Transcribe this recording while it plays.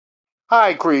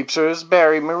Hi, Creepsters.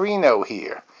 Barry Marino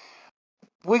here.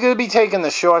 We're going to be taking a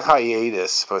short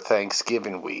hiatus for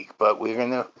Thanksgiving week, but we're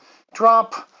going to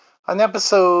drop an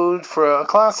episode for a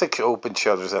classic Open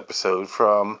Shutters episode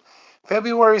from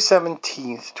February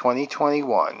 17th,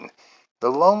 2021, The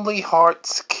Lonely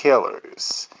Hearts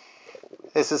Killers.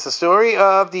 This is the story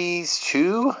of these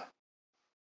two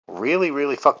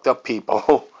really fucked up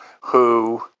people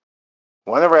who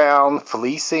went around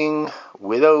fleecing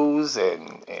widows and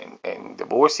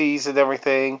divorcees and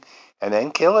everything, and then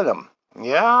killing them.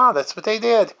 Yeah, that's what they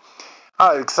did.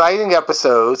 Exciting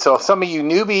episode. So some of you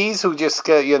newbies who just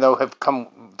have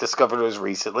discovered us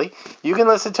recently, you can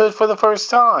listen to it for the first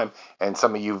time. And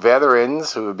some of you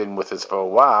veterans who have been with us for a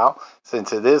while,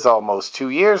 since it is almost 2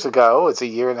 years ago, it's a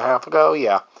year and a half ago,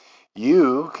 yeah,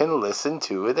 you can listen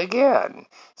to it again.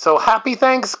 So happy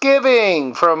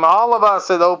Thanksgiving from all of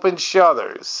us at Open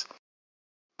Shutters.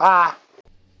 Bye.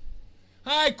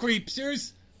 Hi,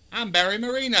 Creepsters. I'm Barry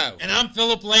Marino. And I'm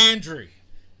Philip Landry.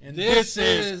 And this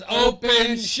is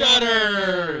Open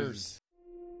Shutters.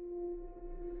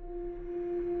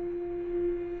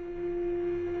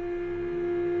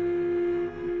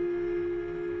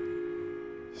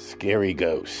 Scary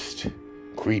ghost,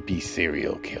 creepy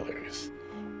serial killers,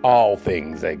 all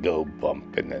things that go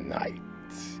bump in the night.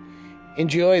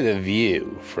 Enjoy the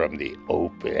view from the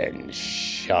Open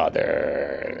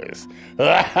Shutters.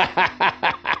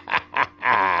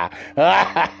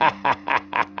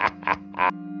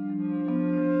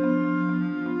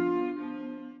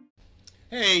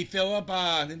 Hey, Philip.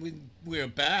 We're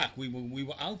back. We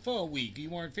were out for a week.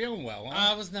 You weren't feeling well,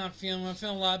 huh? I was not feeling. I'm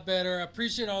feeling a lot better. I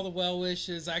appreciate all the well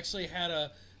wishes. I actually had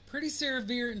a pretty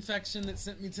severe infection that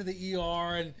sent me to the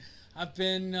ER, and I've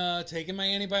been taking my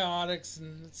antibiotics,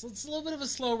 and it's a little bit of a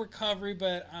slow recovery,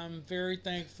 but I'm very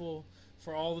thankful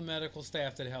for all the medical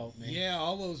staff that helped me. Yeah,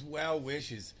 all those well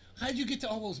wishes. How'd you get to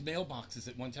all those mailboxes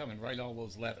at one time and write all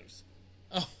those letters?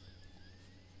 Oh,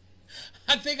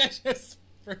 I think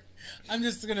I'm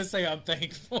just going to say I'm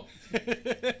thankful. I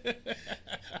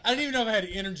don't even know if I had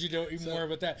energy to anymore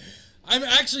about that. I'm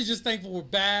actually just thankful we're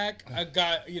back. I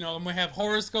got, I'm going to have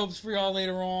horoscopes for y'all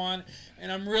later on.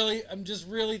 And I'm just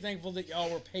really thankful that y'all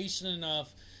were patient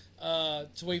enough to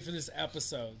wait for this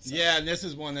episode. So. Yeah, and this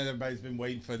is one that everybody's been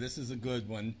waiting for. This is a good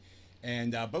one.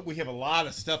 And but we have a lot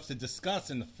of stuff to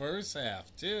discuss in the first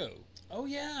half, too. Oh,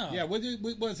 yeah. Yeah, what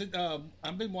was it?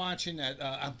 I've been watching that.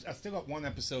 I still got one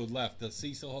episode left, the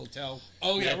Cecil Hotel.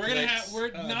 Oh, yeah.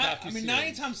 Not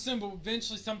anytime soon, but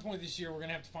eventually, some point this year, we're going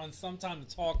to have to find some time to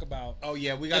talk about we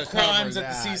got the crimes at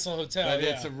the Cecil Hotel. But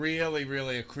it's a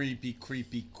really a creepy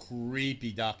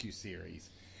docuseries.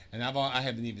 And I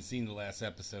haven't even seen the last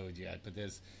episode yet, but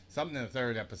there's something in the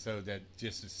third episode that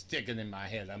just is sticking in my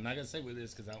head. I'm not going to say what it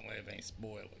is because I don't want to have any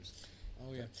spoilers.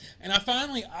 Oh yeah, and I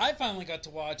finally got to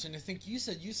watch, and I think you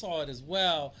said you saw it as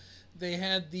well. They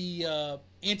had the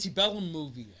Antebellum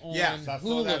movie on Hulu. I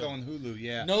saw that on Hulu.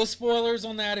 Yeah, no spoilers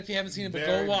on that if you haven't seen it, but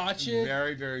go watch it.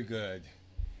 Very good.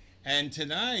 And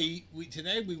today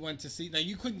we went to see. Now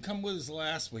you couldn't come with us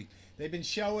last week. They've been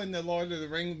showing the Lord of the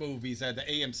Rings movies at the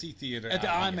AMC theater at the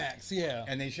IMAX, yeah,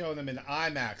 and they show them in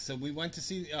IMAX. So we went to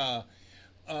see.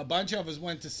 A bunch of us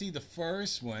went to see the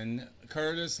first one.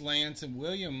 Curtis, Lance, and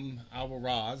William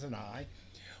Alvarez and I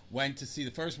went to see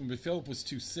the first one, but Philip was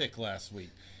too sick last week.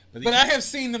 But I have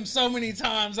seen them so many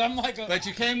times. I'm like, but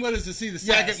you came with us to see the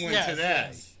second one today.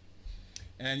 Yes.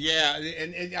 And yeah,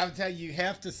 and I'll tell you, you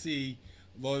have to see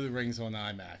Lord of the Rings on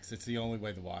IMAX. It's the only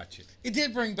way to watch it. It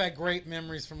did bring back great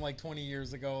memories from like 20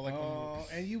 years ago.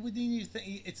 And you wouldn't even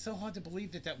think it's so hard to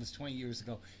believe that was 20 years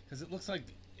ago because it looks like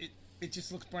it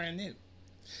just looks brand new.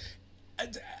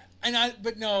 But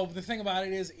no, the thing about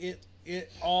it is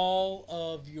it all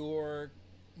of your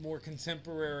more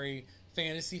contemporary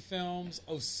fantasy films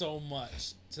owe so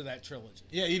much to that trilogy.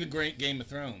 Yeah, even great Game of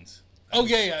Thrones. Oh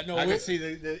yeah. No, I can see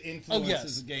the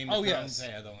influences of Game of Thrones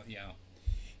had on it.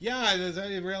 Yeah,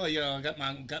 it really got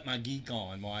my geek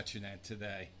on watching that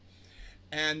today,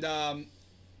 and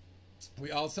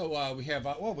we also we have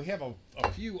a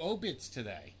few obits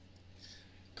today.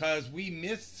 Because we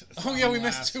missed. We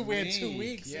missed 2 weeks. We had 2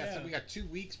 weeks. Yeah, so we got 2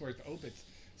 weeks worth of obits.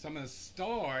 So I'm going to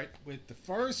start with the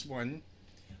first one,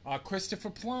 Christopher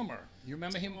Plummer. You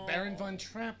remember him, Baron von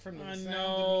Trapp from The Sound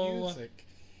of Music.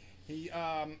 He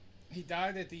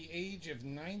died at the age of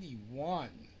 91,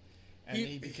 and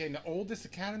he became the oldest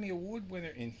Academy Award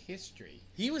winner in history.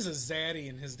 He was a zaddy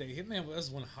in his day. Hitman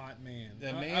was one hot man.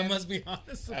 I must be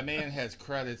honest. That man has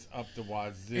credits up the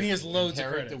wazoo. And he has loads of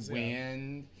Inherit credits. the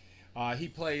Wind. He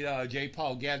played J.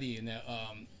 Paul Getty in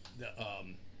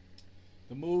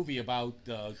the movie about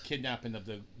the kidnapping of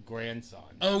the grandson.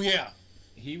 Oh yeah,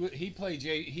 He played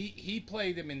he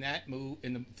played him in that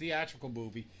in the theatrical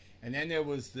movie, and then there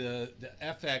was the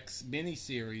FX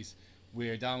miniseries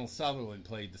where Donald Sutherland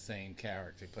played the same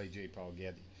character. He played J. Paul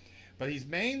Getty, but he's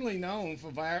mainly known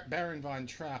for Baron von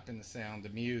Trapp in The Sound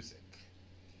of Music.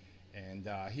 And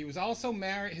he was also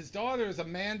married. His daughter is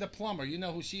Amanda Plummer. You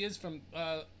know who she is from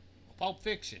Pulp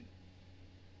Fiction.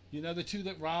 You know the two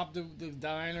that robbed the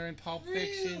diner in Pulp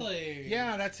Fiction? Really?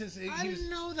 Yeah, that's his. I didn't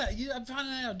know that. I'm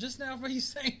finding out just now from you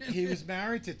saying it. He was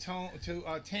married to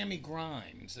Tammy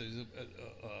Grimes, who's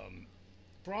a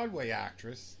Broadway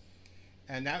actress,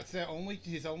 and that's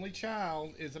his only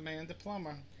child is Amanda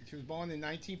Plummer. She was born in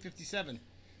 1957,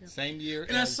 same year.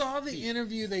 And I saw the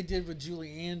interview they did with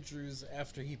Julie Andrews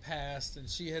after he passed, and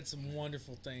she had some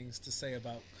wonderful things to say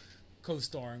about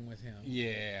co-starring with him.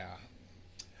 Yeah.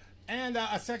 And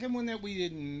a second one that we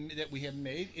have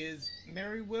made is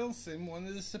Mary Wilson, one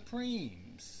of the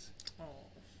Supremes. Oh.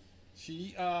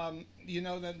 She, you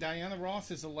know that Diana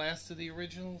Ross is the last of the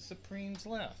original Supremes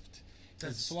left.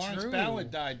 That's Florence true.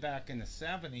 Ballard died back in the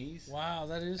 70s. Wow,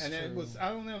 that is and true. it was, I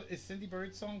don't know, is Cindy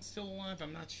Birdsong still alive?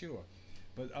 I'm not sure.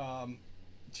 But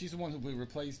she's the one who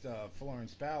replaced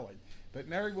Florence Ballard. But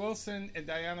Mary Wilson and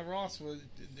Diana Ross were,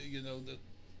 you know,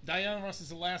 Diana Ross is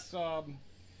the last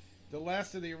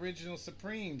of the original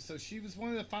Supremes. So she was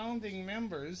one of the founding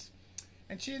members.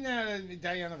 And she and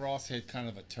Diana Ross had kind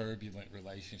of a turbulent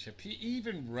relationship. He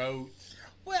even wrote...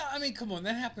 Well, I mean, come on,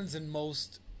 that happens in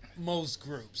most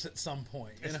groups at some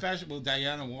point. Especially, well,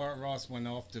 Diana Ross went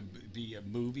off to be a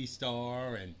movie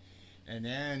star, and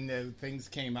then things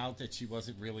came out that she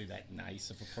wasn't really that nice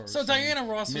of a person. So Diana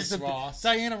Ross was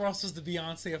Diana Ross was the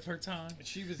Beyonce of her time.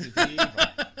 She was a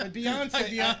diva. But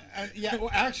Beyonce, yeah. Well,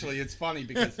 actually, it's funny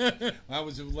because when I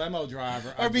was a limo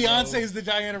driver, Beyonce is the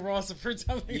Diana Ross of her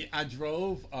time. I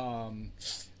drove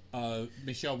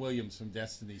Michelle Williams from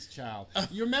Destiny's Child.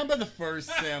 You remember the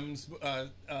first Sims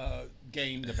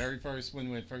game, the very first one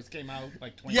when it first came out,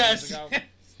 like 20 years ago?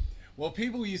 Well,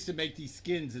 people used to make these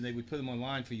skins, and they would put them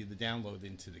online for you to download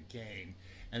into the game.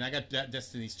 And I got that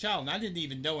Destiny's Child, and I didn't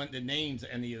even know the names of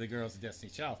any of the girls of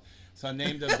Destiny's Child. So I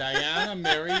named them Diana,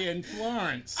 Mary, and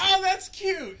Florence. Oh, that's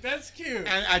cute. That's cute.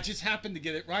 And I just happened to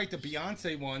get it right. The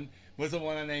Beyonce one was the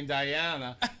one I named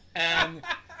Diana, and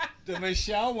the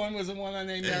Michelle one was the one I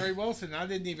named Mary Wilson. I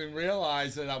didn't even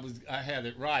realize that I had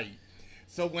it right.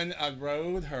 So when I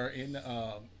rode her in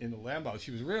the limo,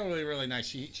 she was really, really nice.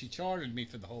 She chartered me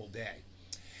for the whole day.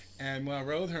 And when I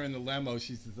rode her in the limo,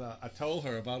 she says, I told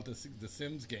her about the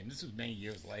Sims game. This was many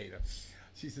years later.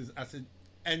 She says, I said,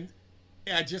 and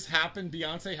I just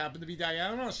Beyonce happened to be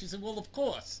Diana Ross. She said, well, of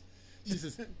course. She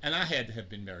says, and I had to have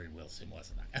been Mary Wilson,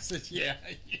 wasn't I? I said, yeah.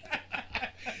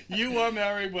 You were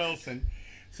Mary Wilson.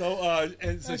 So,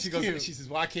 and so she goes, cute. She says,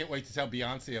 well, I can't wait to tell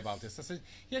Beyonce about this. I said,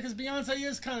 yeah, because Beyonce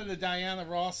is kind of the Diana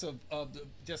Ross of the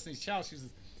Destiny's Child. She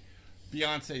says,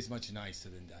 Beyonce's much nicer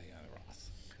than Diana Ross.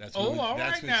 That's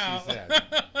what she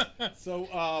said.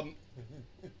 So,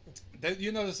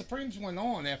 you know, the Supremes went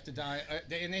on after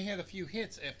and they had a few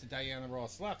hits after Diana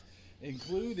Ross left,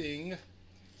 including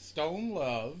Stone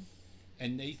Love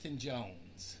and Nathan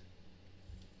Jones.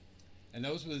 And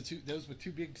those were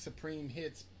two big Supreme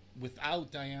hits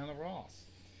without Diana Ross.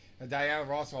 Diana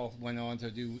Ross went on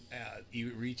to do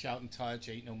Reach Out and Touch,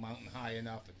 Ain't No Mountain High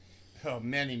Enough, and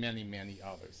many, many, many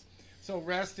others. So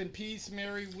rest in peace,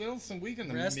 Mary Wilson. We're going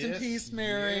to miss in peace,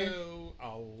 Mary. you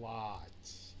a lot.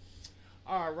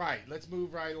 All right, let's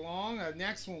move right along.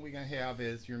 Next one we're going to have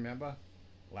is, you remember,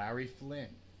 Larry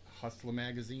Flynn, Hustler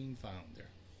magazine founder.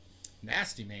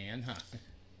 Nasty man, huh?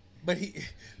 But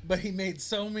he made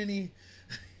so many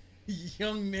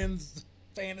young men's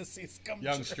fantasies come true.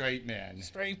 Young straight man.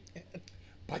 Straight man.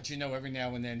 But you know, every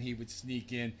now and then he would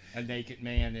sneak in a naked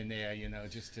man in there, you know,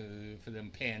 just for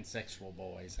them pansexual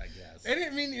boys, I guess. And I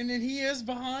mean, and then he is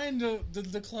behind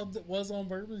the club that was on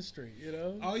Bourbon Street, you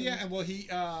know. Oh yeah, well he,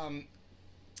 I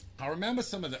remember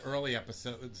some of the early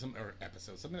episodes, some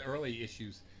of the early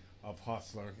issues of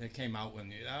Hustler. It came out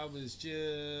when I was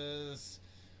just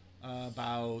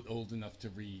about old enough to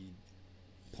read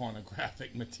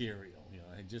pornographic material. You know,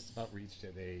 I had just about reached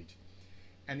that age.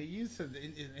 And it used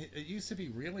to be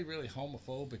really, really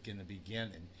homophobic in the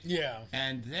beginning. Yeah.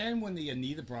 And then when the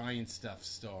Anita Bryant stuff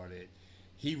started,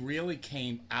 he really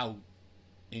came out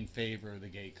in favor of the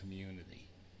gay community.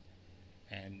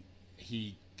 And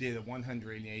he did a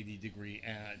 180-degree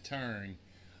turn.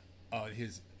 And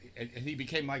he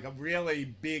became like a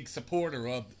really big supporter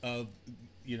of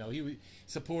you know, he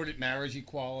supported marriage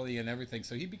equality and everything.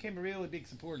 So he became a really big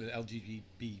supporter of the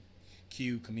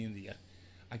LGBTQ community.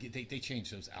 They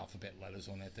changed those alphabet letters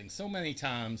on that thing so many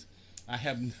times. I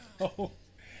have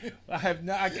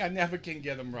I never can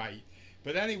get them right.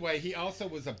 But anyway, he also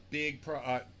was a big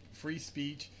free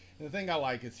speech. And the thing I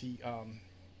like is he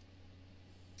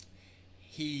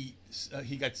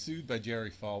got sued by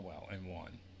Jerry Falwell and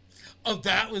won. Oh,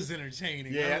 that was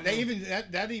entertaining. Yeah, they even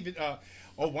that even.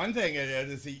 One thing it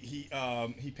is he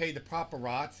paid the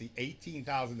paparazzi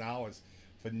 $18,000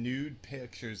 for nude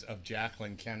pictures of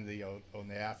Jacqueline Kennedy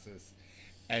Onassis,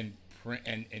 and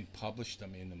published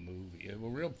them in the movie. They were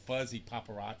real fuzzy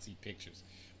paparazzi pictures,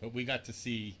 but we got to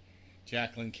see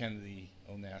Jacqueline Kennedy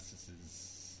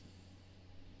Onassis's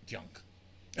junk.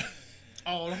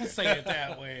 Oh, don't say it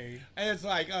that way. And it's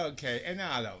like, okay, and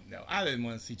I don't know. I didn't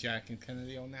want to see Jacqueline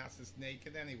Kennedy Onassis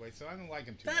naked anyway, so I don't like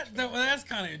him too much. That's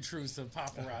kind of intrusive,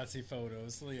 paparazzi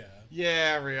photos. So yeah.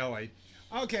 Yeah, really.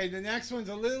 Okay, the next one's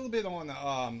a little bit on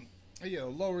the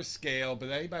lower scale, but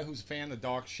anybody who's a fan of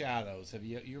Dark Shadows,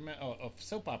 of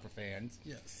soap opera fans?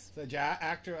 Yes. The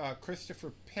actor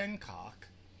Christopher Pencock.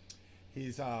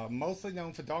 He's mostly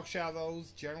known for Dark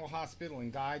Shadows, General Hospital,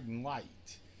 and Guiding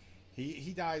Light.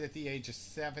 He died at the age of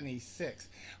 76.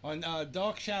 On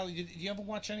Dark Shadows, did you ever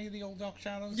watch any of the old Dark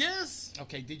Shadows? Yes.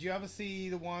 Okay, did you ever see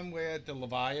the one where the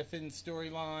Leviathan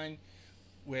storyline,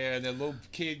 where the little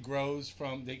kid grows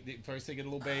from, first they get a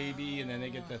little baby, and then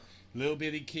they get the little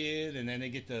bitty kid, and then they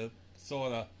get the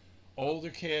sort of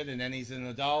older kid, and then he's an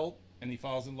adult, and he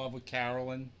falls in love with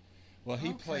Carolyn? Well,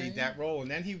 he played that role, and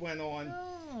then he went on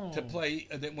to play,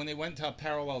 when they went to a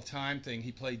parallel time thing,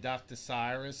 he played Dr.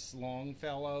 Cyrus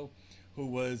Longfellow, who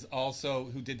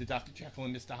did the Dr. Jekyll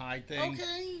and Mr. Hyde thing.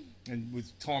 Okay. And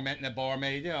was tormenting a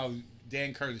barmaid.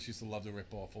 Dan Curtis used to love to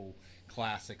rip off old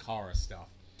classic horror stuff.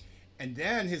 And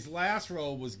then his last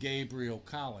role was Gabriel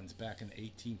Collins back in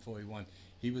 1841.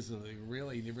 He was a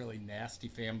really, really nasty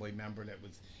family member that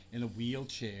was in a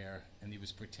wheelchair, and he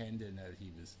was pretending that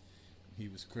he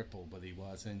was crippled, but he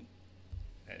wasn't.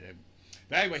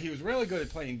 But anyway, he was really good at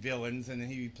playing villains, and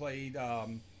he played.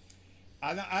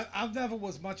 I never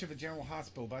was much of a General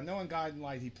Hospital, but I know in Guiding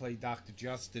Light he played Dr.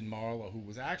 Justin Marlowe, who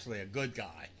was actually a good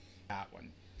guy. That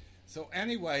one. So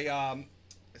anyway,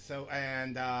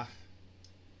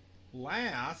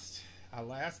 last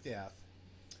death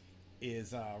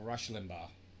is Rush Limbaugh,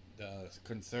 the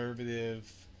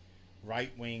conservative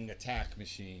right-wing attack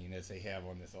machine, as they have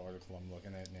on this article I'm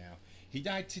looking at now. He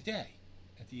died today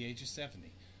at the age of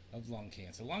 70 of lung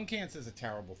cancer. Lung cancer is a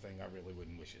terrible thing. I really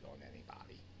wouldn't wish it on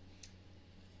anybody.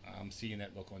 I'm seeing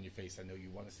that look on your face. I know you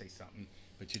want to say something,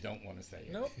 but you don't want to say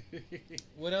it. Nope.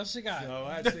 What else you got? So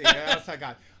let's see. What else I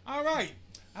got? All right.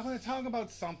 I'm going to talk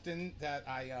about something that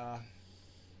I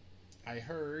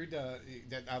heard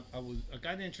that I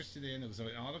got interested in. It was an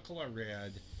article I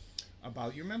read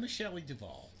about. You remember Shelley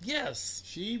Duvall? Yes.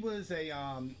 She was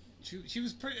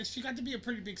she got to be a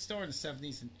pretty big star in the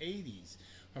 70s and 80s.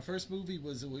 Her first movie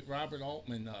was with Robert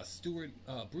Altman,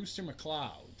 Brewster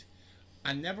McCloud.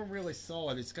 I never really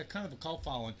saw it. It's got kind of a cult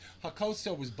following. Her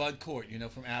co-star was Bud Cort,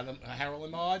 from Harold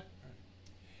and Maude.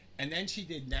 And then she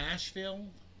did Nashville.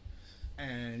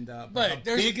 And but her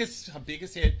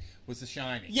biggest hit was The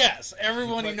Shining. Yes,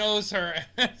 everyone knows her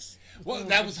as. Well,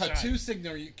 that was her two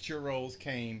signature roles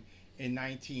came in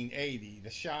 1980.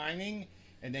 The Shining,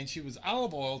 and then she was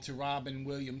Olive Oyl to Robin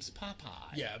Williams'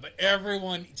 Popeye. Yeah, but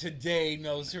everyone today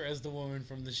knows her as the woman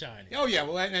from The Shining. Oh yeah,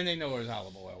 well, and they know her as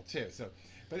Olive Oyl too. So,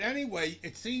 but anyway,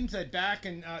 it seems that back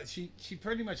in she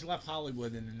pretty much left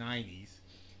Hollywood in the 90s.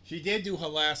 She did do her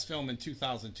last film in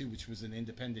 2002, which was an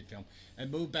independent film,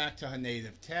 and moved back to her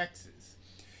native Texas.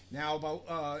 Now, about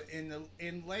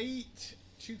in late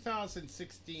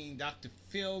 2016, Dr.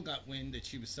 Phil got wind that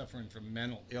she was suffering from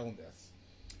mental illness,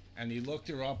 and he looked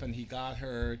her up and he got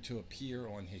her to appear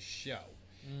on his show.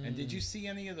 And did you see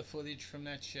any of the footage from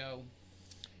that show?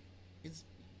 It's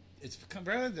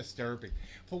rather disturbing.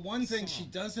 For one thing, she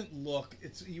doesn't look.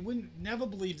 You wouldn't never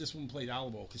believe this woman played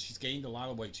Olive Oyl because she's gained a lot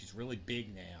of weight. She's really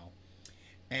big now,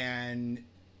 and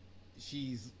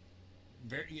she's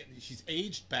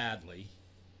aged badly.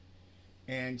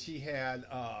 And she had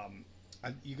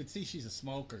you could see she's a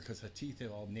smoker because her teeth are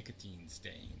all nicotine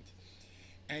stained.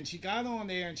 And she got on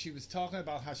there and she was talking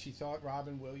about how she thought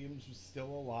Robin Williams was still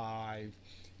alive,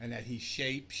 and that he's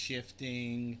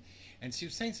shape-shifting. And she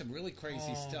was saying some really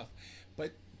crazy stuff.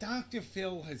 But Dr.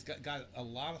 Phil has got a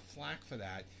lot of flack for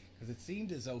that, because it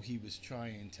seemed as though he was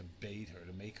trying to bait her,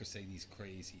 to make her say these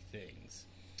crazy things.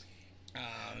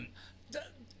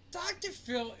 Dr.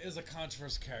 Phil is a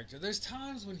controversial character. There's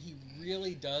times when he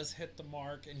really does hit the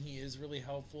mark and he is really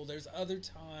helpful. There's other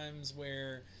times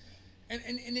where... And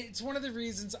it's one of the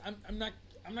reasons I'm not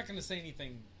going to say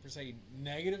anything per se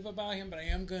negative about him, but I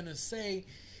am going to say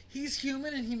he's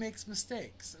human and he makes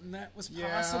mistakes, and that was Yeah.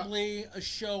 possibly a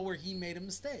show where he made a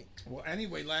mistake. Well,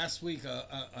 anyway, last week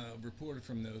a reporter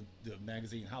from the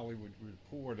magazine Hollywood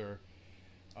Reporter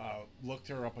looked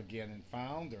her up again and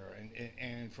found her,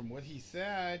 and from what he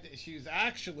said, she was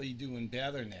actually doing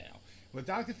better now. But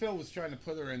Dr. Phil was trying to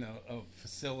put her in a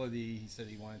facility. He said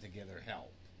he wanted to get her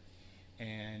help,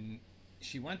 and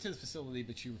she went to the facility,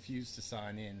 but she refused to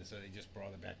sign in, so they just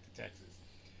brought her back to Texas.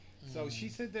 So she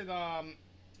said that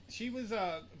she was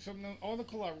from the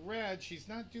article I read, she's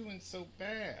not doing so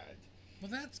bad. Well,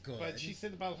 that's good. But she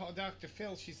said about Dr.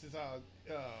 Phil, she says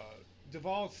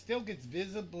Duvall still gets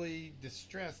visibly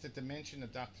distressed at the mention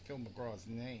of Dr. Phil McGraw's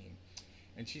name.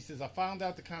 And she says, I found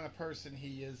out the kind of person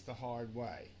he is the hard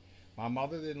way. My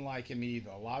mother didn't like him either.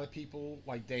 A lot of people,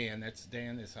 like Dan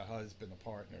is her husband, a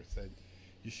partner, said,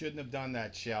 you shouldn't have done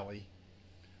that, Shelley.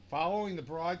 Following the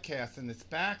broadcast and its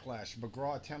backlash,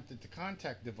 McGraw attempted to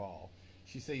contact Duvall.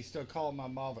 She said he started calling my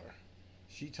mother.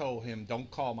 She told him, don't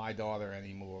call my daughter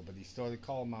anymore, but he started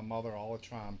calling my mother all the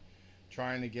time,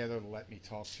 trying to get her to let me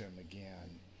talk to him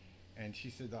again. And she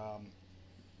said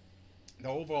the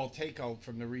overall takeout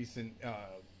from the recent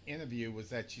interview was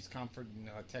that she's comforting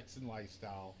a Texan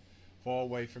lifestyle, far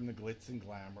away from the glitz and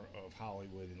glamour of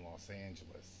Hollywood and Los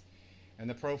Angeles. And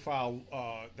the profile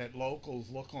that locals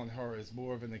look on her as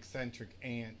more of an eccentric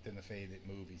aunt than a faded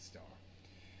movie star.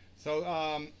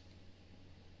 So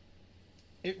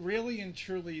it really and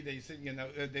truly, they said,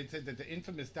 they said that the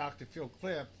infamous Dr. Phil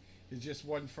clip is just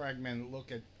one fragmented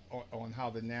look at on how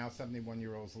the now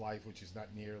 71-year-old's life, which is not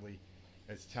nearly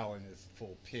as telling as the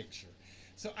full picture.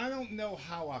 So I don't know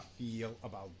how I feel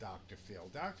about Dr. Phil.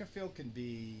 Dr. Phil can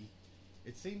be,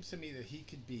 it seems to me that he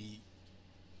could be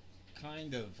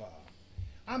kind of,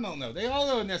 I don't know. They all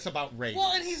know this about race.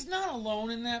 Well, and he's not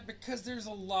alone in that, because there's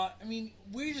a lot. I mean,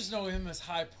 we just know him as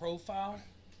high profile,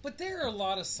 but there are a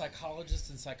lot of psychologists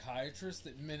and psychiatrists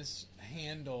that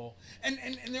mishandle, and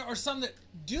there are some that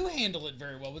do handle it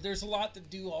very well, but there's a lot that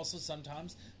do also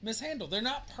sometimes mishandle. They're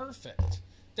not perfect.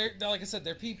 They're like I said,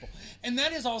 they're people. And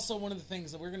that is also one of the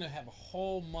things that we're going to have a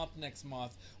whole month next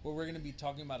month where we're going to be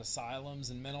talking about asylums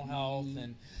and mental health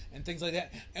and things like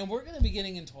that. And we're going to be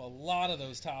getting into a lot of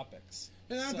those topics.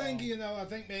 And I think, I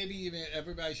think maybe even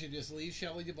everybody should just leave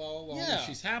Shelley Duvall alone. Yeah.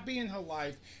 She's happy in her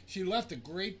life. She left a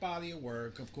great body of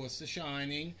work. Of course, The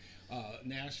Shining,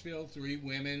 Nashville, Three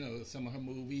Women, some of her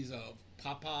movies,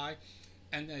 Popeye,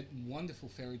 and that wonderful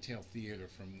fairy tale theater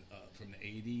from the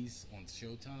 80s on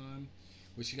Showtime,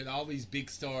 where she got all these big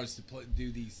stars to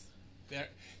do these.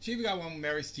 She even got one with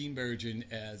Mary Steenburgen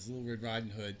as Little Red Riding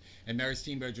Hood, and Mary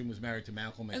Steenburgen was married to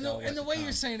Malcolm McDowell. And the way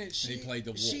you're saying it, she played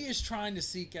the wolf. She is trying to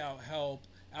seek out help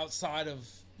outside of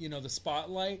the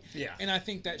spotlight. Yeah, and I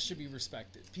think that should be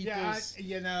respected. People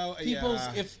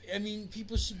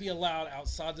should be allowed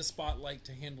outside the spotlight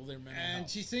to handle their mental health. And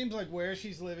she seems like where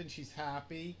she's living, she's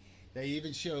happy. They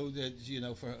even showed that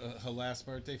for her last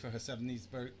birthday, for her 70th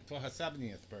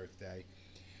birthday,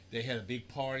 they had a big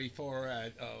party for her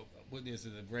at what is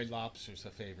it? The Red Lobster's her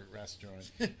favorite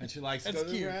restaurant, and she likes to go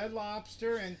to Red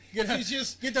Lobster. And she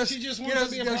just wants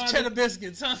to be a part cheddar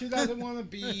biscuits. Huh? She doesn't want to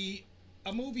be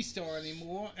a movie star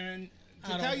anymore. And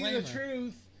to tell you the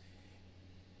truth,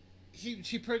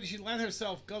 she let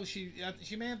herself go. She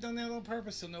may have done that on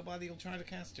purpose, so nobody will try to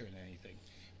cast her in anything.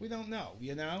 We don't know,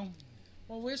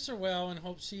 Well, wish her well, and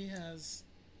hope she has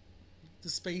the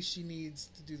space she needs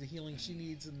to do the healing she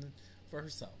needs for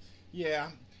herself.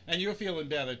 Yeah, and you're feeling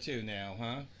better too now,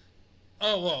 huh?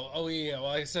 Oh yeah. Well,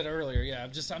 like I said earlier, yeah.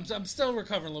 I'm still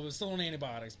recovering a little bit, still on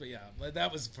antibiotics, but yeah,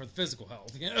 that was for physical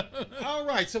health. Yeah. All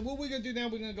right. So what we're gonna do now?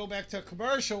 We're gonna go back to a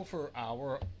commercial for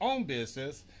our own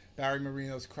business, Barry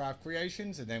Marino's Craft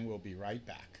Creations, and then we'll be right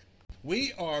back.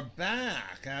 We are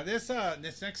back. Now this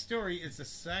next story is the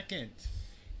second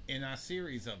in our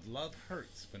series of Love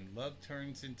Hurts When Love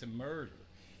Turns Into Murder.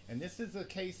 And this is a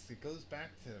case that goes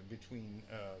back to between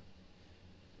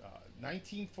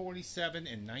 1947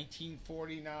 and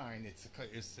 1949. It's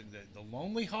the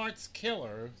Lonely Hearts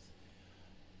Killers,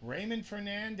 Raymond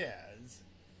Fernandez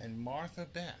and Martha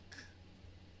Beck.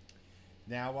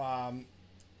 Now,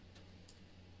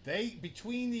 they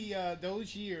between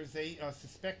those years, they are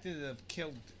suspected to have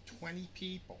killed 20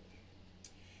 people.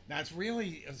 Now, it's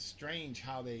really strange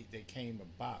how they came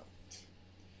about.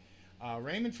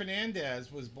 Raymond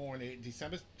Fernandez was born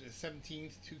December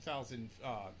 17th,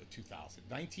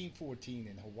 1914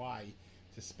 in Hawaii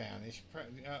to Spanish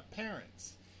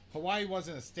parents. Hawaii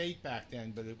wasn't a state back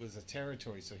then, but it was a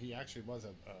territory, so he actually was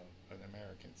an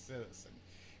American citizen.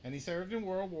 And he served in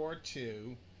World War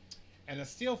II, and a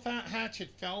steel hatchet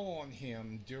fell on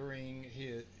him during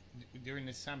his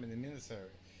time in the military.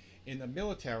 in the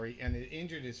military, and it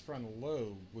injured his frontal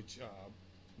lobe, which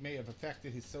may have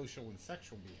affected his social and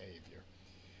sexual behavior.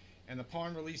 And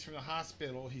upon release from the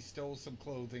hospital, he stole some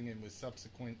clothing and was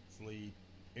subsequently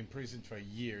imprisoned for a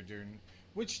year, during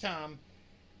which time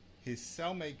his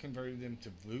cellmate converted him to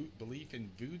belief in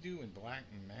voodoo and black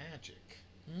magic,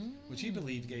 which he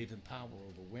believed gave him power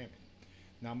over women.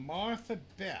 Now, Martha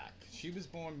Beck, she was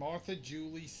born Martha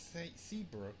Julie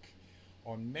Seabrook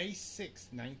on May 6,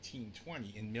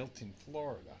 1920, in Milton,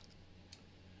 Florida.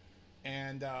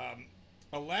 And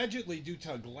allegedly, due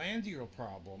to a glandular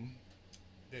problem,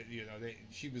 that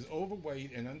she was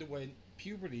overweight and underwent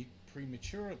puberty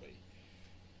prematurely.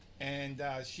 And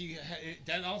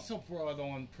that also brought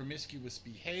on promiscuous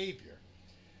behavior.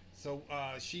 So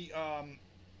she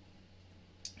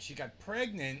got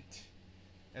pregnant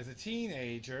as a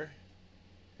teenager,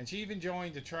 and she even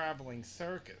joined a traveling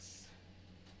circus.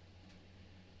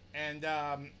 And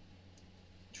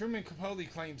Truman Capote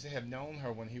claims to have known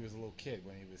her when he was a little kid,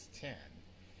 when he was 10.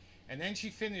 And then she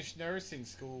finished nursing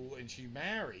school, and she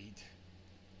married,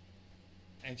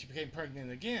 and she became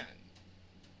pregnant again.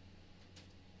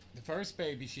 The first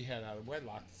baby she had out of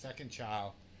wedlock. The second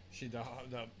child,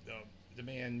 the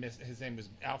man, his name was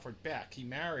Alfred Beck. He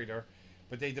married her,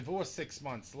 but they divorced 6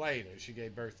 months later. She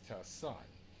gave birth to a son.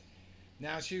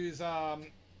 Now she was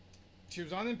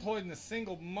unemployed and a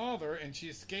single mother, and she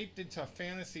escaped into a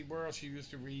fantasy world. She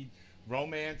used to read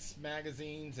romance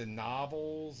magazines and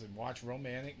novels and watch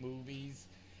romantic movies.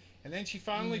 And then she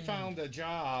finally found a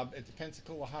job at the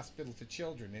Pensacola Hospital for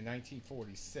Children in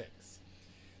 1946.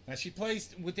 Now she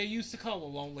placed what they used to call the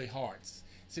Lonely Hearts.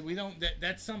 See,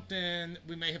 that's something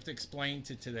we may have to explain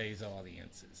to today's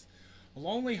audiences.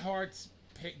 Lonely Hearts,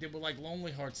 they were like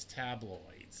Lonely Hearts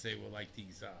tabloids. They were like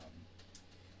these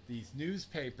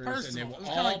newspapers, Personal. and they were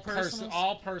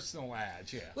all personal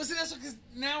ads. Yeah. Listen, that's because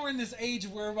now we're in this age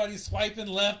where everybody's swiping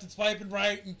left and swiping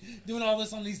right and doing all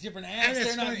this on these different ads.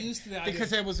 They're not used to that. Because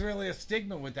there was really a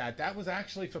stigma with that. That was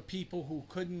actually for people who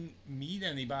couldn't meet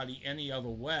anybody any other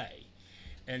way.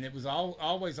 And it was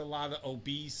always a lot of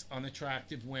obese,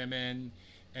 unattractive women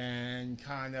and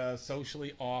kind of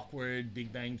socially awkward,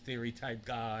 Big Bang Theory type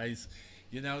guys,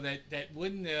 that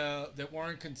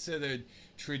weren't considered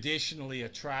traditionally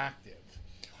attractive.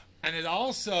 And it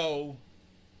also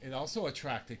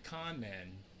attracted con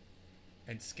men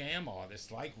and scam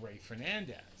artists like Ray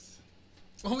Fernandez.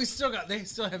 Well, they still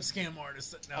have scam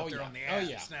artists sitting out there on the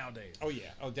ads nowadays. Oh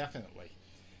yeah, oh definitely.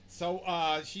 So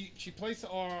she placed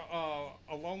a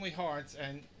Lonely Hearts,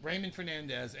 and Raymond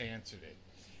Fernandez answered it.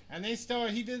 And he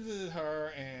visited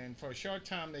her, and for a short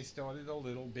time they started a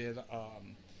little bit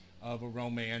of a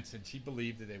romance, and she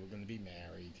believed that they were going to be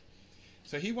married.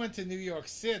 So he went to New York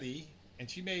City, and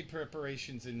she made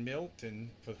preparations in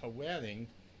Milton for her wedding.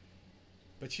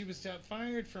 But she was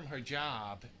fired from her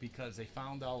job because they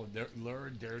found all the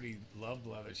dirty love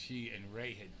letters she and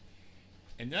Ray had.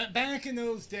 And back in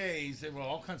those days, there were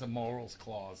all kinds of morals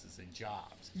clauses in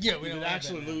jobs. Yeah, you could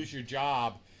actually lose your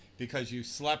job because you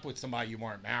slept with somebody you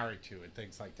weren't married to, and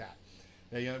things like that.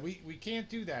 We can't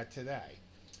do that today.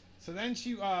 So then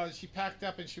she packed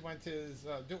up and she went to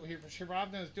she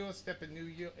arrived on his doorstep in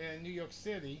New York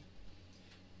City.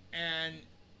 And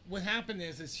what happened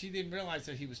is she didn't realize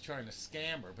that he was trying to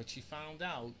scam her, but she found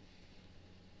out,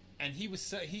 and he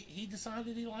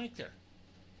decided he liked her.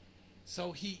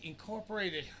 So he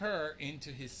incorporated her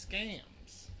into his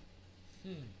scams.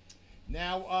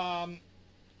 Now,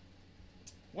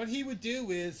 what he would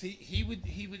do is he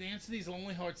would answer these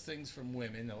Lonely Hearts things from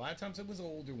women. A lot of times it was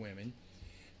older women,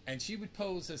 and she would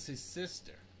pose as his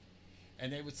sister,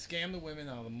 and they would scam the women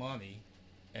out of money,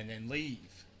 and then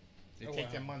leave. They'd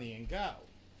take their money and go.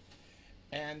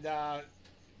 And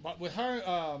but with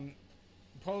her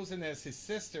posing as his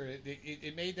sister,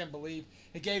 it made them believe.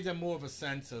 It gave them more of a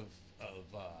sense of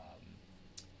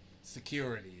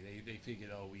security. They figured,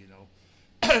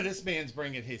 this man's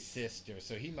bringing his sister,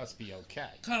 so he must be okay.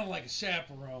 Kind of like a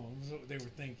chaperone is what they were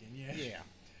thinking. Yeah.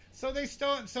 So they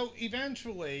start. So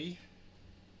eventually,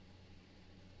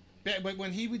 but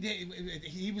when he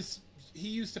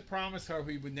used to promise her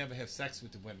he would never have sex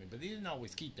with the women, but he didn't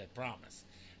always keep that promise.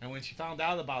 And when she found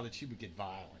out about it, she would get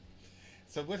violent.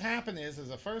 So what happened is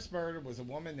the first murder was a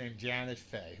woman named Janet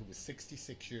Fay, who was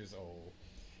 66 years old,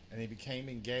 and they became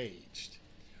engaged.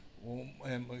 Well,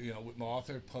 with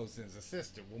Martha posing as a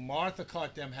sister. Well, Martha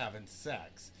caught them having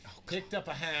sex, picked up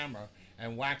a hammer,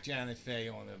 and whacked Janet Fay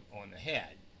on the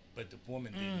head, but the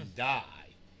woman didn't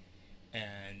die.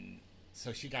 And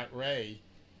so she got Ray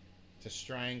to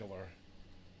strangle her.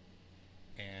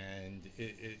 And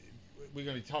we're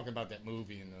going to be talking about that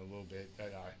movie in a little bit.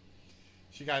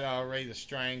 She got Ray to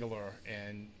strangle her,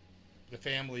 and the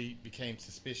family became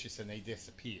suspicious and they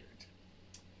disappeared.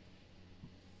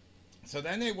 So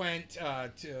then they went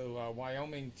to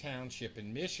Wyoming Township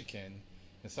in Michigan,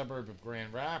 the suburb of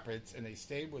Grand Rapids, and they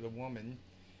stayed with a woman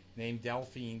named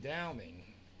Delphine Downing.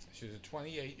 She was a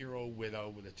 28-year-old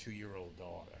widow with a 2-year-old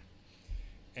daughter.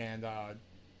 And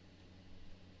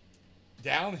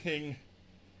Downing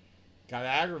got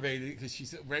aggravated because she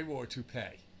said Ray wore a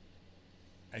toupee.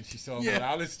 And she saw him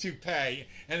without his toupee,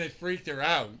 and it freaked her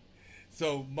out.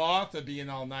 So Martha, being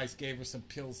all nice, gave her some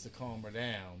pills to calm her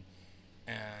down.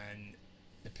 And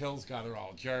the pills got her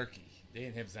all jerky. They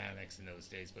didn't have Xanax in those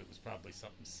days, but it was probably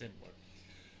something similar.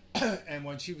 And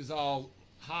when she was all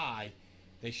high,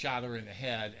 they shot her in the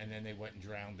head, and then they went and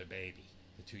drowned the baby,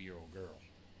 the 2-year-old girl.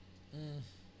 Mm.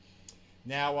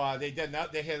 Now they did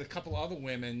not. They had a couple other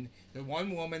women. The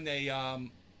one woman they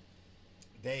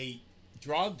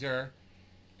drugged her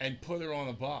and put her on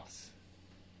a bus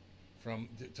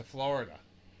to Florida,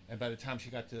 and by the time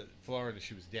she got to Florida,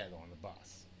 she was dead on the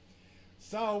bus.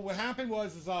 So what happened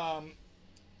was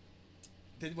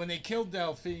when they killed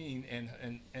Delphine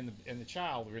and the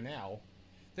child Renelle,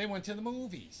 they went to the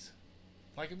movies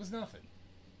like it was nothing.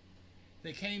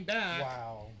 They came back,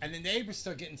 and the neighbors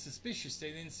started getting suspicious.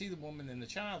 They didn't see the woman and the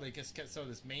child. They just saw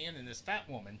this man and this fat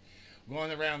woman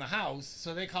going around the house,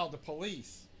 so they called the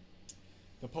police.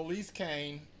 The police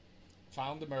came,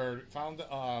 found the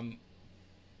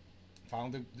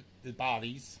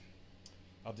bodies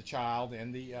of the child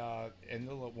and the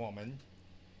woman,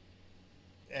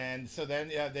 and so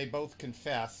then they both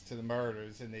confessed to the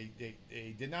murders, and they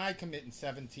denied committing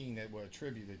 17 that were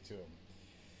attributed to them.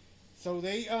 So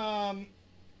they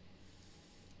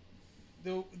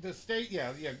the state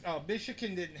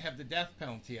Michigan didn't have the death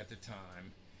penalty at the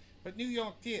time, but New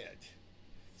York did.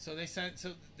 So they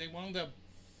wound up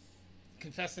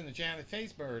confessing the Janet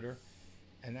Faith murder,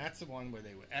 and that's the one where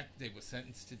they were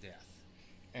sentenced to death.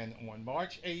 And on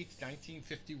March 8th,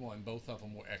 1951, both of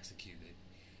them were executed.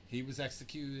 He was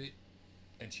executed,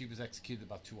 and she was executed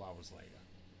about 2 hours later.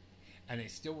 And they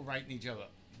still were writing each other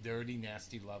dirty,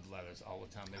 nasty love letters all the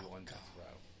time they were on death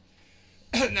row.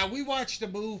 Now, we watched a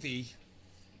movie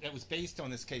that was based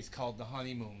on this case called The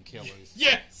Honeymoon Killers.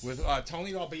 Yes! With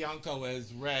Tony LaBianco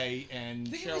as Ray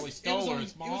and Shirley Stoller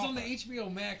as Martha. It was on the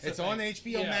HBO Max. It's on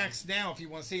HBO Max now if you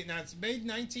want to see it. Now, it's made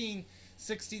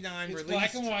 1969, it's released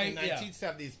black and white, in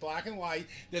 1970s. Black and white.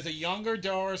 There's a younger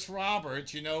Doris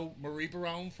Roberts, Marie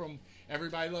Barone from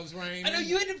Everybody Loves Raymond. I know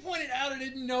you had to point it out. I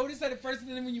didn't notice that at first, and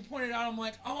then when you pointed it out, I'm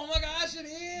like, oh my gosh, it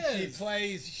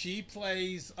is. She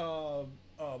plays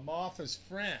Martha's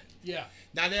friend. Yeah.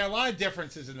 Now, there are a lot of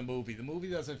differences in the movie. The movie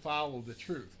doesn't follow the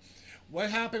truth. What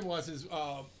happened was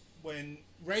when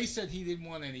Ray said he didn't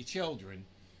want any children,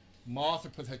 Martha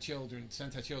sent her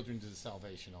children to the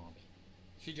Salvation Army.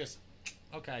 She just,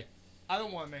 okay, I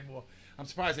don't want them anymore. I'm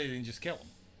surprised they didn't just kill them.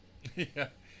 Yeah.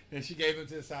 And she gave them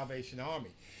to the Salvation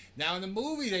Army. Now, in the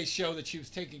movie, they show that she was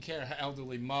taking care of her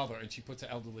elderly mother, and she puts her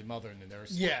elderly mother in the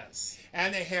nursing home. Yes.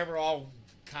 And they have her all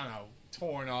kind of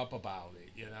torn up about it,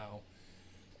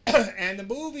 And the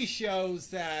movie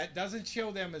doesn't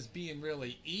show them as being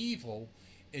really evil.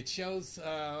 It shows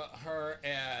her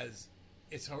as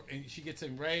and she gets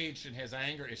enraged and has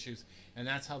anger issues, and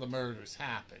that's how the murders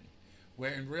happen.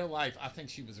 Where in real life, I think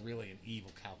she was really an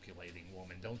evil, calculating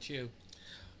woman, don't you?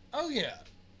 Oh, yeah.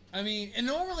 I mean, and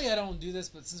normally I don't do this,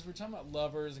 but since we're talking about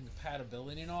lovers and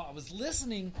compatibility and all, I was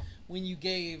listening when you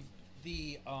gave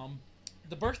the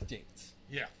birth dates.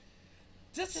 Yeah.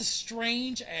 That's a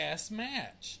strange-ass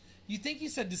match. You think you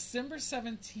said December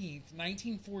 17th,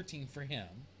 1914 for him.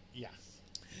 Yes.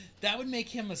 That would make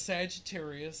him a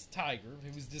Sagittarius tiger.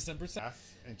 It was December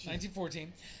 7th,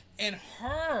 1914. And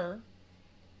her,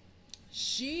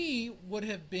 she would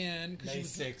have been... May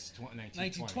 6th,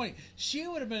 1920. She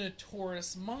would have been a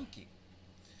Taurus monkey.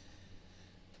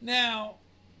 Now,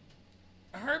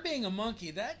 her being a monkey,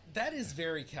 that is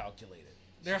very calculated.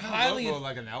 They're highly... More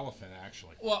like an elephant,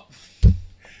 actually. Well...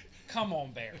 Come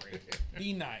on, Barry.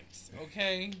 Be nice,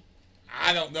 okay?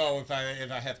 I don't know if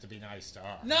I have to be nice to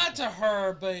her. Not to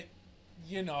her, but,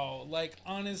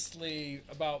 honestly,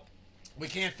 about... We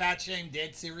can't fat shame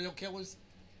dead serial killers?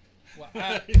 Well,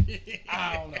 I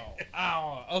don't know.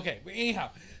 Okay, but anyhow.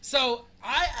 So,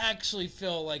 I actually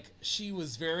feel like she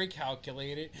was very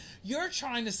calculated. You're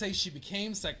trying to say she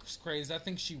became sex crazed. I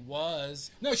think she was.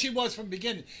 No, she was from the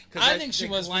beginning. I think she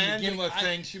was from the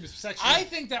beginning. She was sexually... I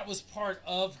think that was part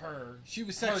of her. She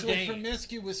was sexually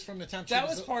promiscuous from the time she was... That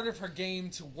was part of her game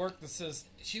to work the system.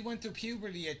 She went through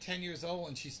puberty at 10 years old,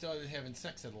 and she started having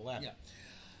sex at 11. Yeah.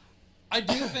 I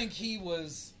do think he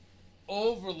was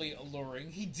overly alluring.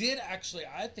 He did actually,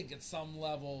 I think at some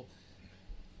level,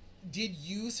 did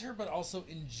use her, but also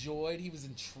enjoyed. He was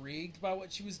intrigued by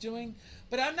what she was doing.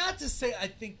 But I'm not to say I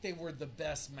think they were the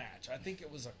best match. I think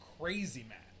it was a crazy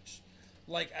match.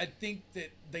 Like, I think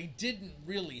that they didn't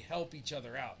really help each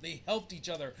other out. They helped each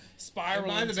other spiral. It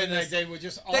might have been this, they were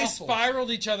just awful. They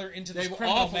spiraled each other into this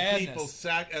criminal madness.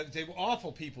 They were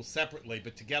awful people separately,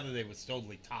 but together they were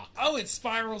totally toxic. Oh, it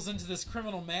spirals into this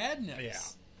criminal madness.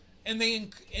 Yeah. And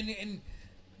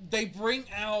they bring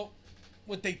out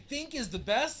what they think is the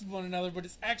best in one another, but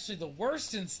it's actually the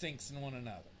worst instincts in one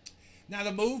another. Now,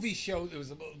 the movie showed it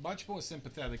was much more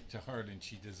sympathetic to her than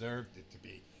she deserved it to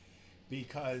be,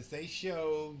 because they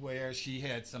showed where she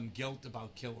had some guilt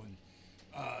about killing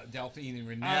Delphine and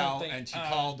Renell, and she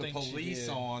called the police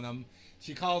on them.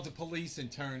 She called the police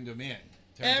and turned them in.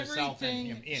 Turned herself and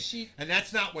him in. And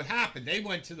that's not what happened. They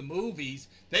went to the movies.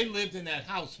 They lived in that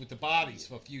house with the bodies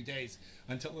for a few days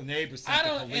until the neighbors sent the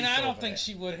police And I don't over think there.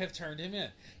 she would have turned him in.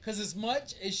 Because as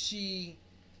much as she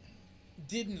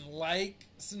didn't like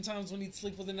sometimes when he'd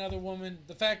sleep with another woman,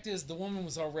 the fact is the woman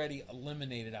was already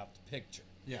eliminated out the picture.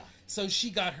 Yeah. So she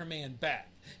got her man back.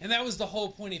 And that was the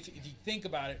whole point, if you think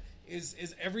about it, is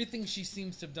everything she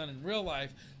seems to have done in real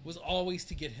life was always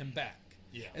to get him back.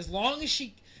 Yeah. As long as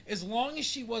she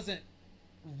wasn't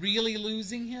really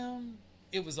losing him,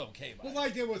 it was okay. Well,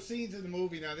 like there were scenes in the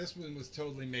movie. Now this one was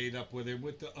totally made up. Where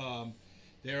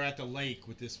they're at the lake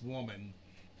with this woman,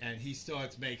 and he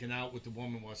starts making out with the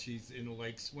woman while she's in the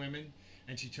lake swimming,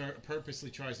 and she purposely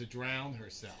tries to drown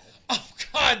herself. Oh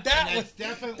God,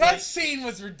 that scene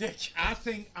was ridiculous. I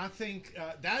think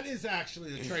that is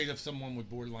actually the trait of someone with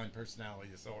borderline personality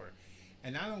disorder.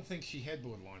 And I don't think she had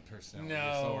borderline personality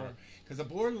disorder. Because a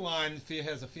borderline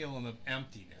has a feeling of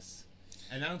emptiness.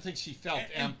 And I don't think she felt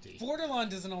empty. Borderline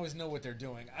doesn't always know what they're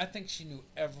doing. I think she knew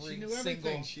every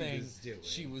single thing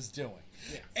she was doing.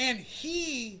 Yeah. And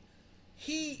he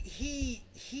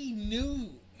knew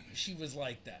she was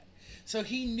like that. So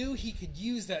he knew he could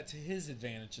use that to his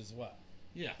advantage as well.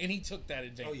 Yeah. And he took that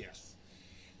advantage. Oh, yes.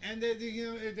 And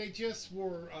they just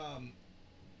were,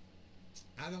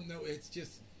 I don't know, it's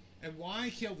just... And why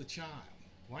kill the child?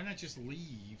 Why not just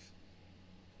leave?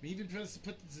 Even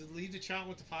leave the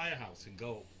child at the firehouse and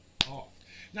go off.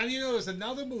 Now, there's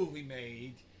another movie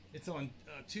made. It's on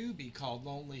Tubi called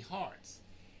Lonely Hearts.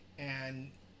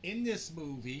 And in this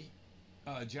movie,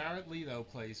 Jared Leto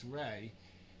plays Ray.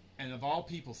 And of all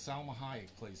people, Salma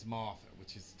Hayek plays Martha,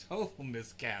 which is total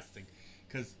miscasting.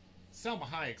 Because Salma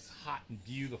Hayek's hot and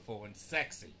beautiful and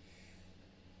sexy.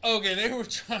 Okay, they were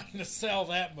trying to sell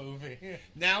that movie.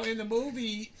 Now, in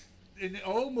the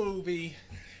old movie,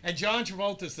 and John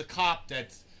Travolta's the cop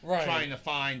that's trying to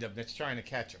find him, that's trying to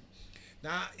catch him.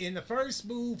 Now, in the first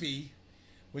movie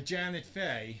with Janet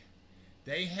Faye,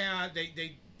 they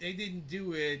didn't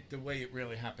do it the way it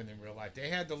really happened in real life. They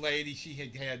had the lady, she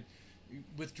had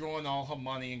withdrawn all her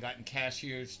money and gotten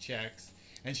cashier's checks,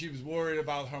 and she was worried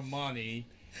about her money.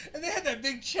 And they had that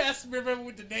big chest, remember,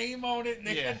 with the name on it, and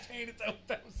they had painted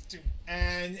that was too.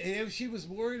 And she was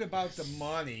worried about the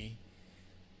money,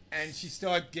 and she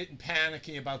started getting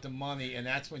panicky about the money, and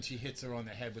that's when she hits her on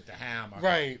the head with the hammer.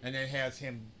 Right. And then has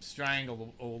him strangle the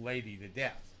old lady to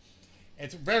death.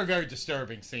 It's a very, very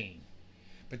disturbing scene.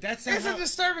 But it's a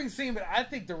disturbing scene, but I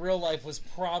think the real life was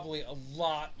probably a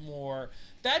lot more.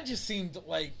 That just seemed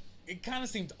like, it kind of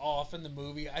seemed off in the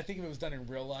movie. I think if it was done in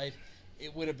real life,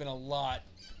 it would have been a lot,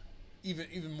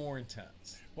 even more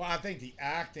intense. Well, I think the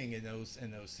acting in those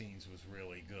scenes was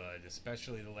really good,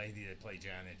 especially the lady that played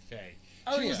Janet Faye.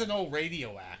 She was an old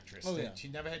radio actress. She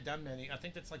never had done many. I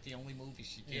think that's like the only movie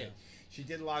she did. Yeah. She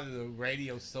did a lot of the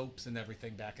radio soaps and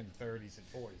everything back in the 30s and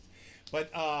 40s. But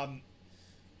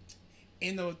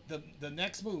in the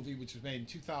next movie, which was made in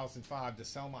 2005, the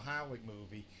Selma Hayek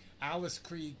movie, Alice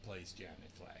Krige plays Janet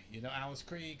Faye. You know Alice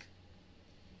Krige?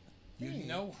 You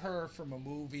know her from a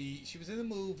movie. She was in a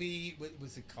movie. What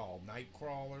was it called?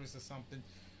 Nightcrawlers or something,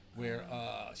 where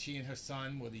she and her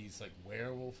son were these like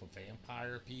werewolf or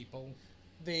vampire people.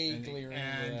 Vaguely remember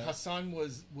and that. her son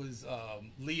was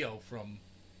Leo from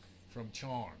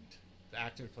Charmed. The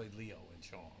actor who played Leo in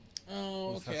Charmed.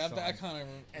 Oh, okay. I kind of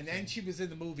remember. And then she was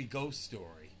in the movie Ghost